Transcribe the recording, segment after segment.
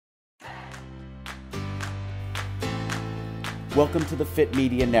Welcome to the Fit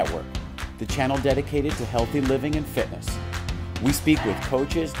Media Network, the channel dedicated to healthy living and fitness. We speak with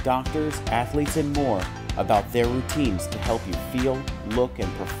coaches, doctors, athletes, and more about their routines to help you feel, look, and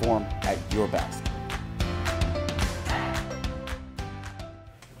perform at your best.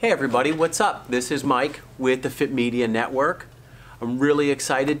 Hey everybody, what's up? This is Mike with the Fit Media Network. I'm really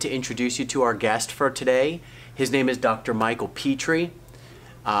excited to introduce you to our guest for today. His name is Dr. Michael Petrie.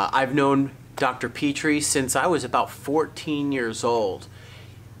 I've known Dr. Petrie since I was about 14 years old.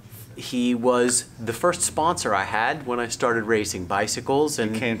 He was the first sponsor I had when I started racing bicycles.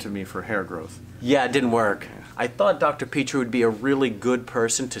 And he came to me for hair growth. Yeah, it didn't work. I thought Dr. Petrie would be a really good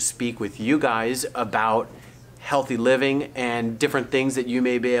person to speak with you guys about healthy living and different things that you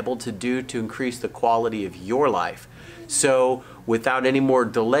may be able to do to increase the quality of your life. So without any more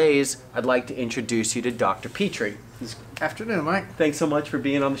delays, I'd like to introduce you to Dr. Petrie. Afternoon, Mike. Thanks so much for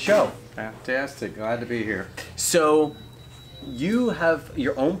being on the show. Fantastic. Glad to be here. So you have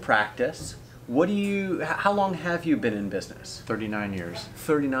your own practice. How long have you been in business? 39 years.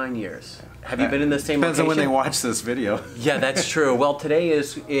 39 years. Have you been in the same Depends location? on when they watch this video. Yeah, that's true. Well, today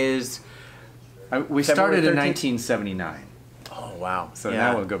is we started in 1979. Oh, wow. So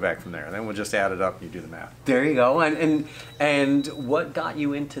now we'll go back from there. Then we'll just add it up and you do the math. There you go. And what got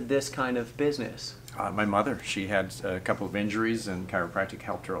you into this kind of business? My mother, she had a couple of injuries and chiropractic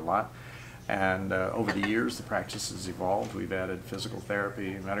helped her a lot. And over the years, the practice has evolved. We've added physical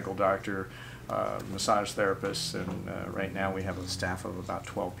therapy, medical doctor, massage therapists, and right now we have a staff of about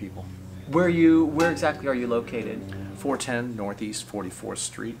 12 people. Where exactly are you located? 410 Northeast 44th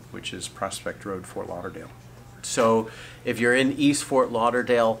Street, which is Prospect Road, Fort Lauderdale. So if you're in East Fort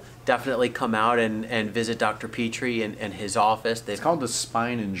Lauderdale, definitely come out and visit Dr. Petrie and his office. It's called the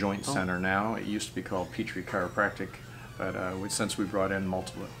Spine and Joint Center now. It used to be called Petrie Chiropractic, but since we brought in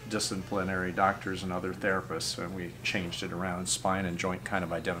multiple disciplinary doctors and other therapists, and we changed it around. Spine and Joint kind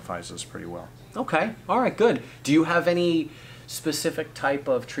of identifies us pretty well. Okay, all right, good. Do you have any specific type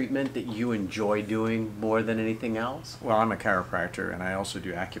of treatment that you enjoy doing more than anything else? Well, I'm a chiropractor and I also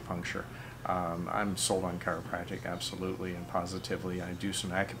do acupuncture. I'm sold on chiropractic, absolutely and positively. I do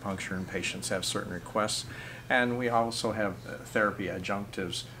some acupuncture and patients have certain requests, and we also have therapy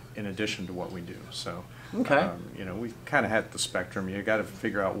adjunctives in addition to what we do. So, okay. We kind of had the spectrum. You got to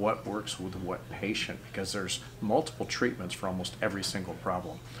figure out what works with what patient, because there's multiple treatments for almost every single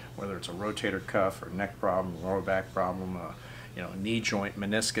problem, whether it's a rotator cuff or neck problem, lower back problem, knee joint,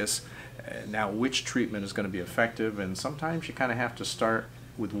 meniscus. Now, which treatment is going to be effective? And sometimes you kind of have to start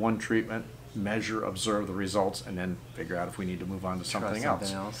with one treatment, measure, observe the results, and then figure out if we need to move on to something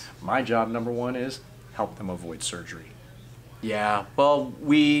else. My job number one is help them avoid surgery. Yeah, well,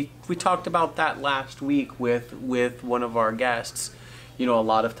 we talked about that last week with one of our guests. A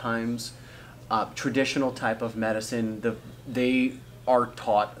lot of times, traditional type of medicine, they are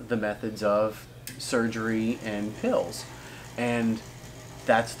taught the methods of surgery and pills, and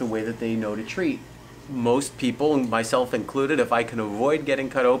that's the way that they know to treat. Most people, myself included, if I can avoid getting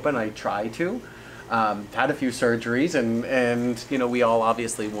cut open, I try to. Had a few surgeries, and we all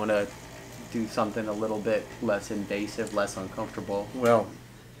obviously want to do something a little bit less invasive, less uncomfortable. Well,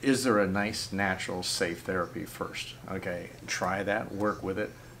 is there a nice, natural, safe therapy first? Okay, try that, work with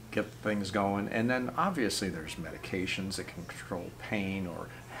it, get things going, and then obviously there's medications that can control pain or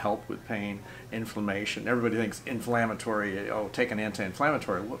help with pain, inflammation. Everybody thinks inflammatory, take an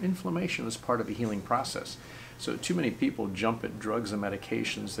anti-inflammatory. Well, inflammation is part of the healing process. So too many people jump at drugs and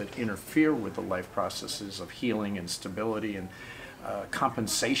medications that interfere with the life processes of healing and stability and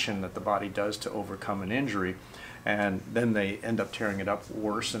compensation that the body does to overcome an injury, and then they end up tearing it up,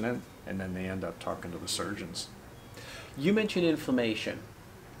 worsen it, and then they end up talking to the surgeons. You mentioned inflammation,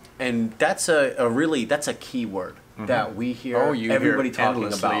 and that's a key word that we hear everybody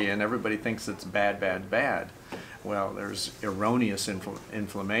talking about, and everybody thinks it's bad, bad, bad. Well, there's erroneous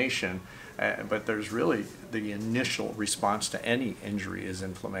inflammation, but there's really the initial response to any injury is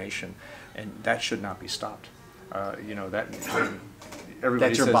inflammation, and that should not be stopped. Everybody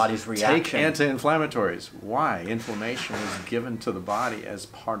that's your says, body's reaction. Take anti-inflammatories. Why? Inflammation is given to the body as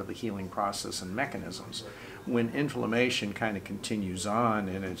part of the healing process and mechanisms. When inflammation kind of continues on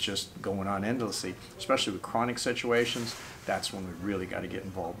and it's just going on endlessly, especially with chronic situations, that's when we really got to get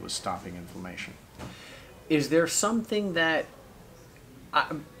involved with stopping inflammation. Is there something that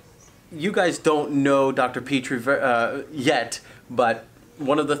you guys don't know Dr. Petrie yet, but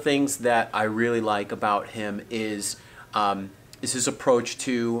one of the things that I really like about him is his approach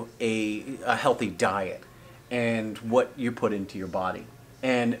to a healthy diet and what you put into your body.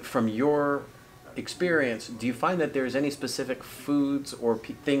 And from your experience, do you find that there's any specific foods or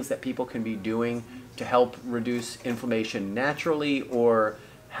things that people can be doing to help reduce inflammation naturally or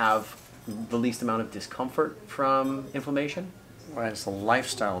have the least amount of discomfort from inflammation? Well, it's a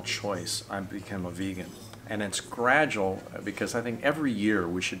lifestyle choice. I've become a vegan. And it's gradual because I think every year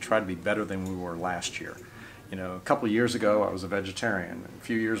we should try to be better than we were last year. You know, a couple of years ago I was a vegetarian. A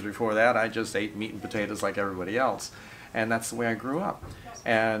few years before that I just ate meat and potatoes like everybody else. And that's the way I grew up.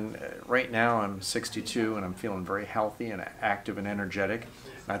 And right now I'm 62 and I'm feeling very healthy and active and energetic.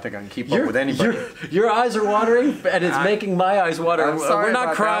 And I think I can keep up with anybody. Your eyes are watering and it's making my eyes water. We're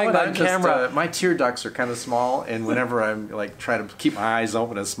not crying on camera. My tear ducts are kind of small, and whenever I'm like try to keep my eyes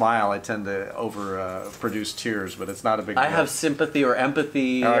open and smile, I tend to produce tears, but it's not a big deal. I have sympathy or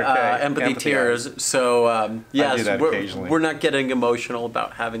empathy, Okay. empathy tears. So yes, occasionally. we're not getting emotional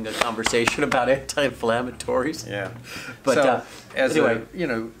about having a conversation about anti-inflammatories. Yeah. But so, anyway,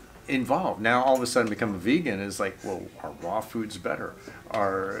 involved now, all of a sudden become a vegan is like, well, are raw foods better?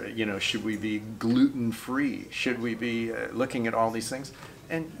 Are, should we be gluten free? Should we be looking at all these things?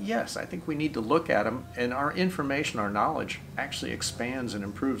 And yes, I think we need to look at them, and our information, our knowledge actually expands and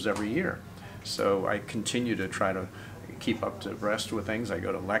improves every year. So I continue to try to keep up to breast with things. I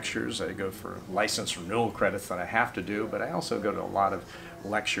go to lectures, I go for license renewal credits that I have to do, but I also go to a lot of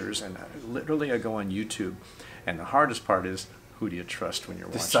lectures, and literally I go on YouTube. And the hardest part is, who do you trust when you're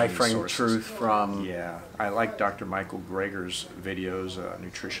deciphering watching these truth from? Yeah, I like Dr. Michael Greger's videos,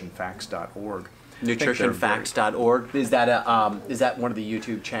 nutritionfacts.org. Nutritionfacts.org. Is that one of the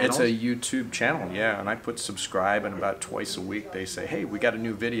YouTube channels? It's a YouTube channel, yeah, and I put subscribe, and about twice a week they say, hey, we got a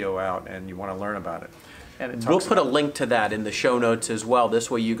new video out and you want to learn about it. And we'll put a link to that in the show notes as well.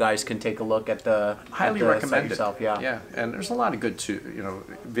 This way you guys can take a look at the highly recommend it. Yourself. Yeah, and there's a lot of good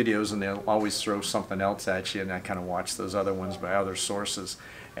videos, and they'll always throw something else at you, and I kind of watch those other ones by other sources.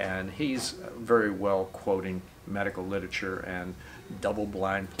 And he's very well quoting medical literature and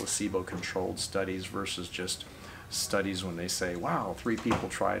double-blind, placebo-controlled studies versus just studies when they say, "Wow, 3 people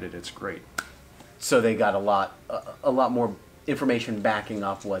tried it, it's great." So they got a lot more information backing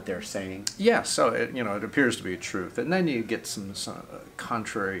up what they're saying. Yeah, so it appears to be a truth, and then you get some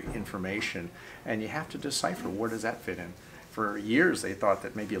contrary information, and you have to decipher where does that fit in. For years, they thought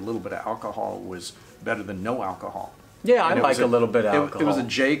that maybe a little bit of alcohol was better than no alcohol. Yeah, I like a little bit of alcohol. It was a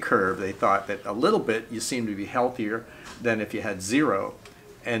J curve. They thought that a little bit you seemed to be healthier than if you had 0,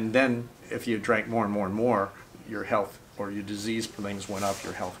 and then if you drank more and more and more, your health or your disease things went up,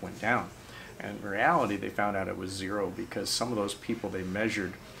 your health went down. And in reality, they found out it was 0 because some of those people they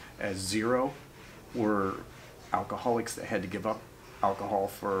measured as 0 were alcoholics that had to give up alcohol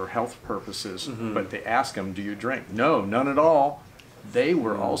for health purposes. Mm-hmm. But they asked them, do you drink? No, none at all. They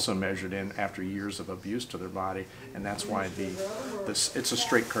were also measured in after years of abuse to their body, and that's why it's a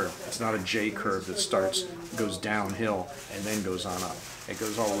straight curve. It's not a J curve that goes downhill, and then goes on up. It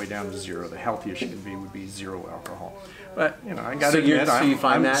goes all the way down to 0. The healthiest you can be would be 0 alcohol. But I got to admit,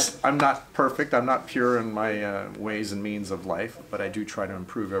 I'm not perfect. I'm not pure in my ways and means of life, but I do try to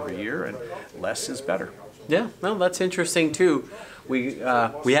improve every year, and less is better. Yeah, well, that's interesting too. We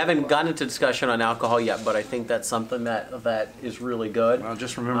haven't gotten into discussion on alcohol yet, but I think that's something that is really good. Well,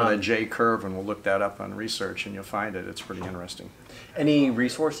 just remember that J curve, and we'll look that up on research, and you'll find it. It's pretty interesting. Any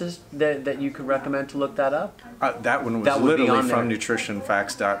resources that you could recommend to look that up? That one was literally from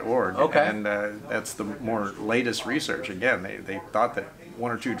nutritionfacts.org. Okay. And that's the more latest research. Again, they thought that 1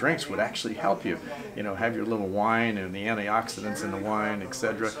 or 2 drinks would actually help you. Have your little wine and the antioxidants in the wine,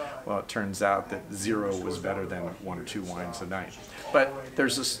 etc. Well, it turns out that 0 was better than 1 or 2 wines a night. But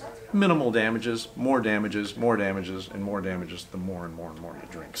there's this minimal damages, more damages, more damages, and more damages the more and more and more you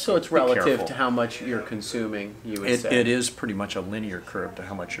drink. So it's relative to how much you're consuming, you would say. It is pretty much a linear curve to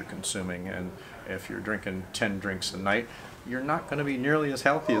how much you're consuming. And if you're drinking 10 drinks a night, you're not going to be nearly as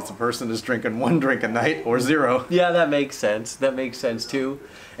healthy as the person who's drinking 1 drink a night or 0. Yeah, that makes sense. That makes sense too.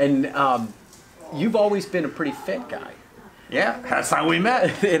 And you've always been a pretty fit guy. Yeah, that's how we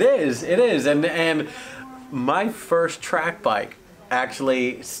met. It is. And my first track bike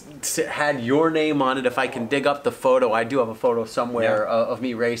actually had your name on it. If I can dig up the photo, I do have a photo somewhere of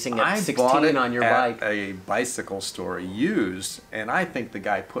me racing at 16 on your bike. A bicycle store used, and I think the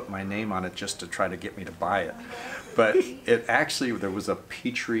guy put my name on it just to try to get me to buy it. But it actually, there was a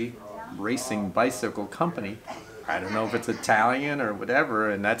Petrie racing bicycle company. I don't know if it's Italian or whatever,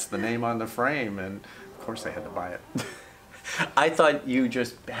 and that's the name on the frame, and of course I had to buy it. I thought you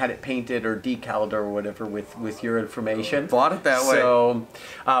just had it painted or decaled or whatever with your information. Bought it that way. So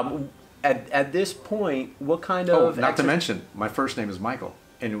at this point, what kind of... not to mention, my first name is Michael,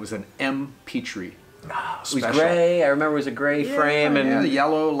 and it was an M. Petrie It was gray. I remember it was a gray frame and the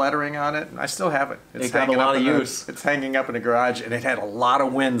yellow lettering on it. And I still have it. It got a lot of use. It's hanging up in the garage, and it had a lot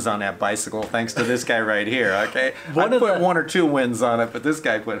of wins on that bicycle thanks to this guy right here. Okay, I put 1 or 2 wins on it, but this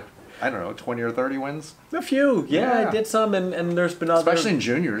guy put, I don't know, 20 or 30 wins. A few, yeah. I did some, and there's been other. Especially in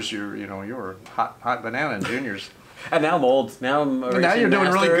juniors, you were hot banana in juniors. And now I'm old. Now you're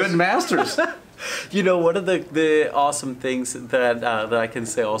doing really good in masters. You know, one of the awesome things that I can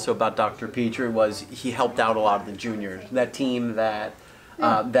say also about Dr. Petrie was he helped out a lot of the juniors. That team that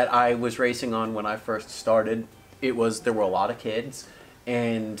I was racing on when I first started, there were a lot of kids,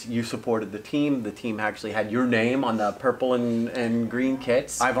 and you supported the team. The team actually had your name on the purple and green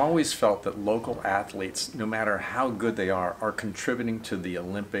kits. I've always felt that local athletes, no matter how good they are contributing to the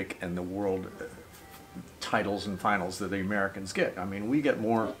Olympic and the world titles and finals that the Americans get. I mean, we get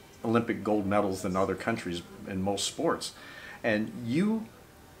more Olympic gold medals than other countries in most sports. And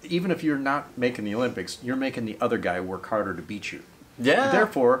even if you're not making the Olympics, you're making the other guy work harder to beat you. Yeah.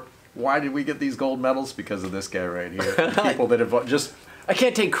 Therefore, why did we get these gold medals? Because of this guy right here. People that have just... I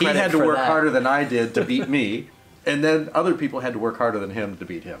can't take credit for that. He had to work harder than I did to beat me, and then other people had to work harder than him to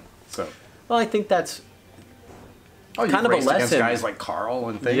beat him. So. Well, I think that's kind of a lesson against guys like Carl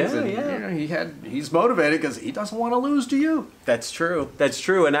and things. Yeah, and, he's motivated because he doesn't want to lose to you. That's true. That's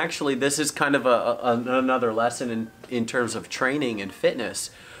true. And actually, this is kind of another lesson in terms of training and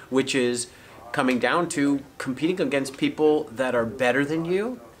fitness, which is coming down to competing against people that are better than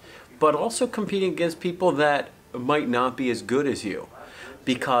you, but also competing against people that might not be as good as you,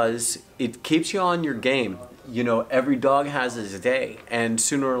 because it keeps you on your game. You know, every dog has his day, and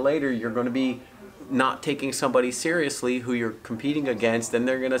sooner or later you're going to be not taking somebody seriously who you're competing against, and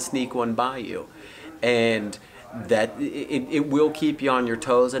they're going to sneak one by you. And that it will keep you on your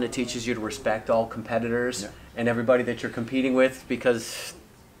toes, and it teaches you to respect all competitors and everybody that you're competing with, because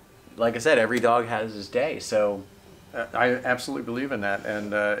like I said, every dog has his day. So I absolutely believe in that,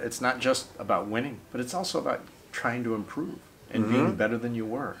 and it's not just about winning, but it's also about trying to improve and being better than you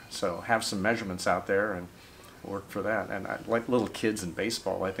were. So have some measurements out there and work for that. And like little kids in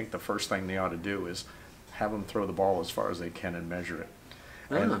baseball, I think the first thing they ought to do is have them throw the ball as far as they can and measure it.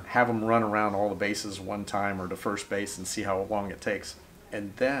 And have them run around all the bases one time or to first base and see how long it takes.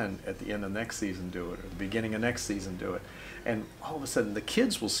 And then at the end of next season do it, or the beginning of next season do it. And all of a sudden the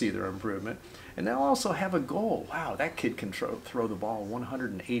kids will see their improvement, and they'll also have a goal. Wow, that kid can throw the ball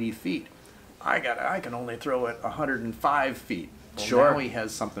 180 feet. I can only throw it 105 feet. Well, sure. Now he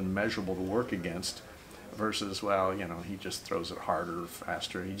has something measurable to work against. Versus, well, he just throws it harder,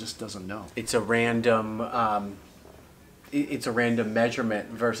 faster. He just doesn't know. It's a random measurement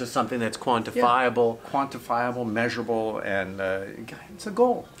versus something that's quantifiable. Yeah. Quantifiable, measurable, and it's a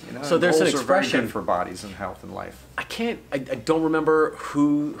goal. So there's an expression are very good for bodies and health and life. I don't remember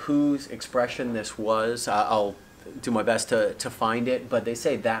whose expression this was. I'll do my best to find it, but they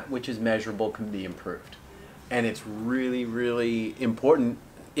say that which is measurable can be improved, and it's really, really important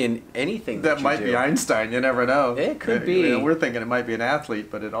in anything that might be Einstein. You never know. It could be. We're thinking it might be an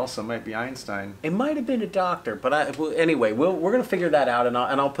athlete, but it also might be Einstein. It might have been a doctor, but anyway, we're going to figure that out, and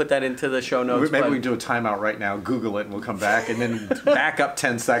I'll put that into the show notes. Maybe we can do a timeout right now, Google it, and we'll come back, and then back up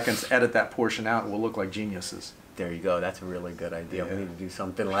 10 seconds, edit that portion out, and we'll look like geniuses. There you go. That's a really good idea. Yeah. We need to do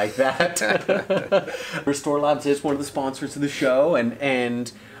something like that. ReSTOR Labs is one of the sponsors of the show,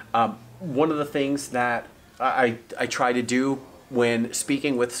 and one of the things that I try to do when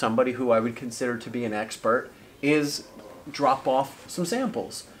speaking with somebody who I would consider to be an expert is drop off some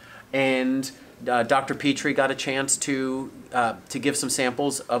samples. And Dr. Petrie got a chance to give some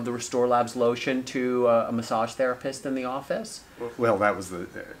samples of the ReSTOR Labs lotion to a massage therapist in the office. Well, I was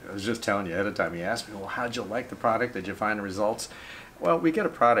just telling you ahead of time. He asked me, well, how'd you like the product? Did you find the results? Well, we get a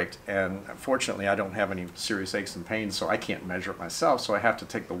product, and fortunately I don't have any serious aches and pains, so I can't measure it myself, so I have to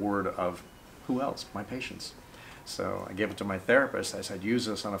take the word of who else? My patients. So I gave it to my therapist. I said, use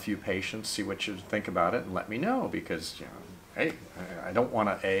this on a few patients, see what you think about it, and let me know, because hey, I don't want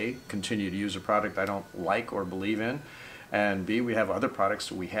to A, continue to use a product I don't like or believe in, and B, we have other products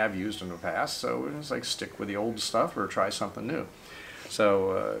that we have used in the past, so it's like stick with the old stuff or try something new.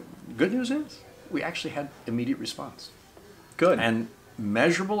 So good news is we actually had immediate response. Good. And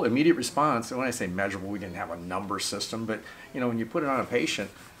measurable immediate response. And when I say measurable, we didn't have a number system, but when you put it on a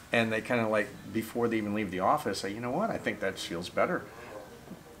patient, and they kind of like, before they even leave the office, say, you know what, I think that feels better.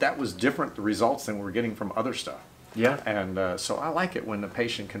 That was different, the results, than we're getting from other stuff. Yeah. And so I like it when the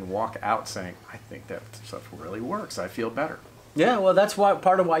patient can walk out saying, I think that stuff really works. I feel better. Yeah, well, that's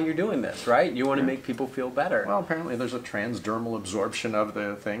part of why you're doing this, right? You want to make people feel better. Well, apparently there's a transdermal absorption of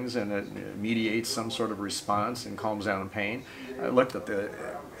the things, and it mediates some sort of response and calms down pain. I looked at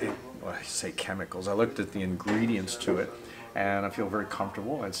well, I say chemicals. I looked at the ingredients to it, and I feel very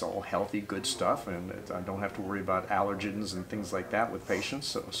comfortable. It's all healthy, good stuff, and I don't have to worry about allergens and things like that with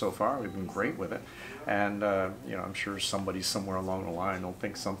patients. So far, we've been great with it. And you know, I'm sure somebody somewhere along the line will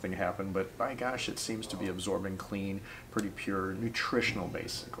think something happened, but by gosh, it seems to be absorbing clean, pretty pure, nutritional,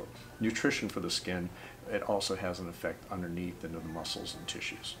 basically. Nutrition for the skin. It also has an effect underneath into the muscles and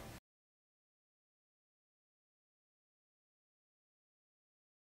tissues.